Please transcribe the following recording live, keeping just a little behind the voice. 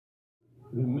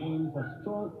remains a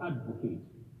strong advocate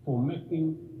for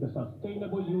making the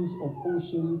sustainable use of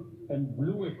ocean and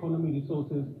blue economy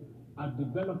resources a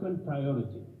development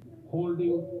priority,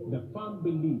 holding the firm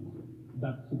belief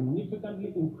that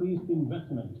significantly increased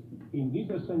investment in this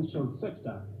essential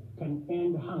sector can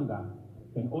end hunger,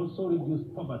 can also reduce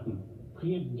poverty,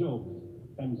 create jobs,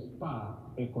 and spur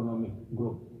economic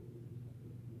growth.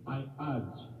 I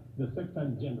urge the sector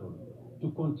in general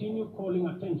to continue calling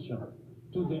attention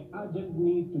to the urgent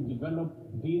need to develop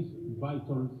this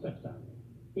vital sector.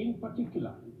 In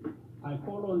particular, I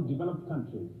call on developed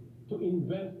countries to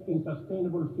invest in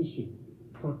sustainable fishing,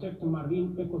 protect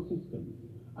marine ecosystems,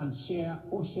 and share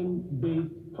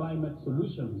ocean-based climate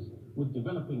solutions with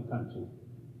developing countries.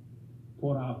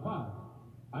 For our part,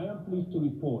 I am pleased to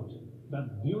report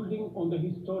that building on the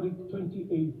historic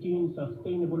 2018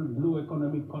 Sustainable Blue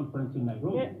Economic Conference in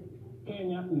Nairobi,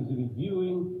 Kenya is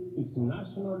reviewing its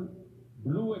national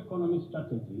Blue Economy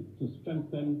Strategy to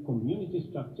strengthen community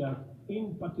structures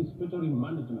in participatory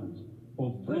management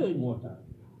of fresh water,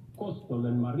 coastal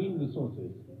and marine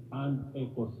resources, and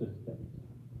ecosystems.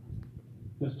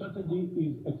 The strategy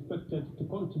is expected to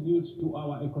contribute to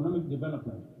our economic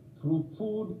development through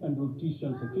food and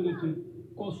nutrition security,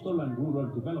 coastal and rural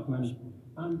development,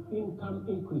 and income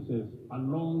increases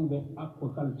along the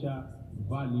aquaculture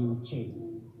value chain.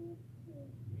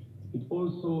 It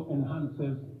also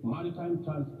enhances maritime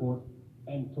transport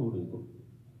and tourism.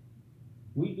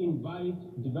 We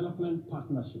invite development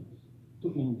partnerships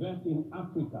to invest in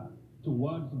Africa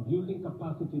towards building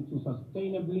capacity to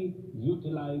sustainably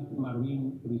utilize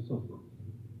marine resources.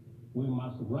 We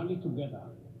must rally together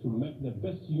to make the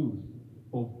best use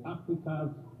of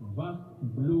Africa's vast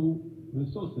blue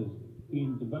resources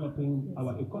in developing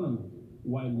our economy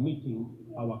while meeting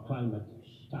our climate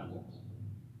targets.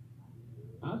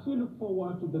 As we look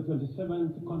forward to the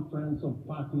 27th Conference of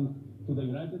Parties to the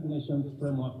United Nations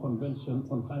Framework Convention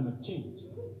on Climate Change,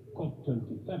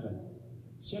 COP27,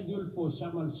 scheduled for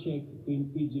Sharm el-Sheikh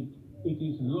in Egypt, it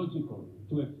is logical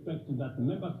to expect that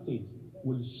member states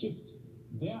will shift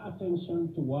their attention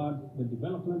towards the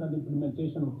development and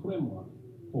implementation of frameworks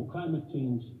for climate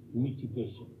change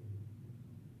mitigation.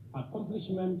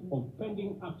 Accomplishment of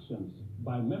pending actions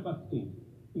by member states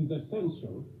is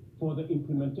essential for the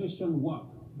implementation work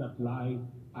that lies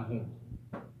ahead.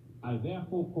 I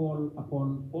therefore call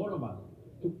upon all of us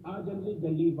to urgently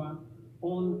deliver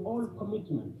on all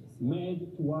commitments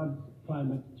made towards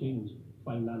climate change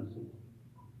financing.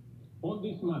 On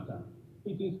this matter,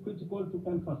 it is critical to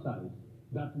emphasize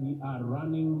that we are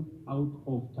running out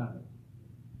of time.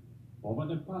 Over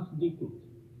the past decade,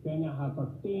 Kenya has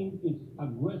sustained its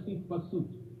aggressive pursuit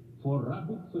for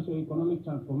rapid socio-economic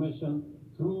transformation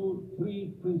through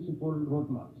three principal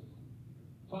roadmaps.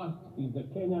 First is the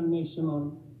Kenya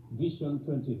National Vision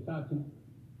 2030.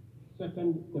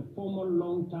 Second, the formal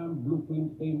long-term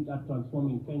blueprint aimed at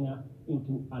transforming Kenya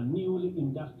into a newly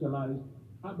industrialized,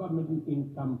 urban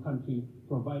middle-income country,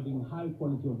 providing high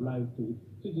quality of life to its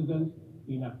citizens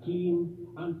in a clean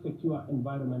and secure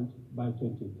environment by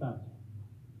 2030.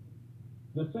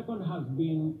 The second has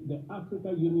been the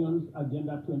Africa Union's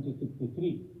Agenda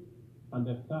 2063, and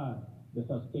the third, the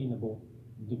Sustainable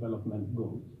Development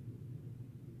Goals.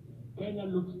 Kenya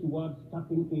looks towards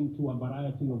tapping into a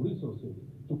variety of resources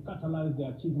to catalyze the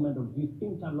achievement of these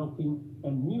interlocking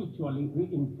and mutually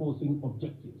reinforcing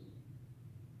objectives.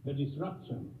 The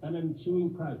disruption and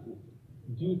ensuing crisis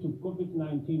due to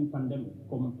COVID-19 pandemic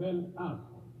compelled us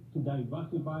to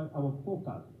diversify our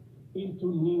focus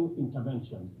into new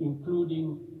interventions,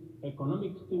 including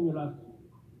economic stimulus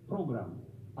program,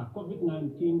 a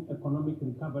COVID-19 economic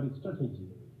recovery strategy,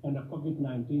 and a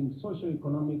COVID-19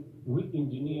 socio-economic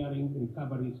re-engineering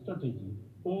recovery strategy,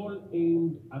 all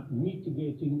aimed at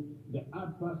mitigating the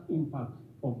adverse impacts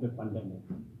of the pandemic.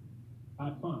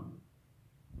 Our firm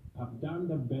have done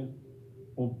the best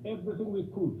of everything we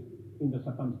could in the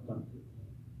circumstances.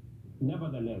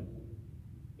 Nevertheless,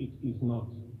 it is not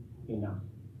enough.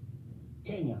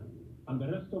 Kenya and the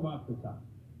rest of Africa,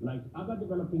 like other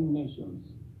developing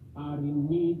nations, are in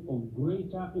need of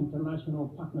greater international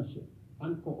partnership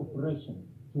and cooperation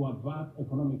to avert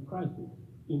economic crisis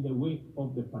in the wake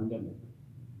of the pandemic.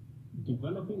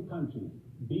 Developing countries,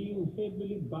 being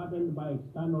heavily burdened by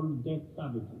external debt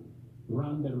services,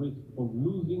 run the risk of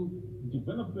losing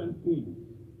development aids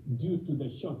due to the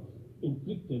shocks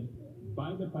inflicted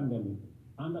by the pandemic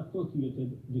and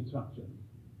associated disruptions.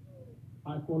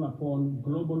 I call upon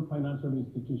global financial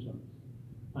institutions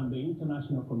and the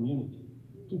international community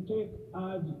to take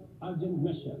urgent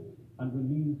measures and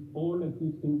release all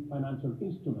existing financial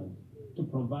instruments to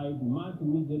provide much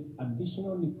needed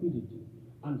additional liquidity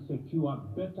and secure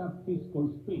better fiscal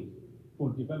space for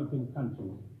developing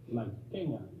countries like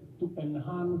Kenya to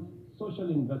enhance social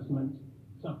investment,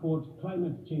 support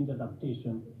climate change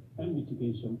adaptation and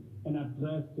mitigation, and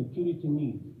address security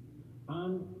needs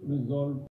and resolve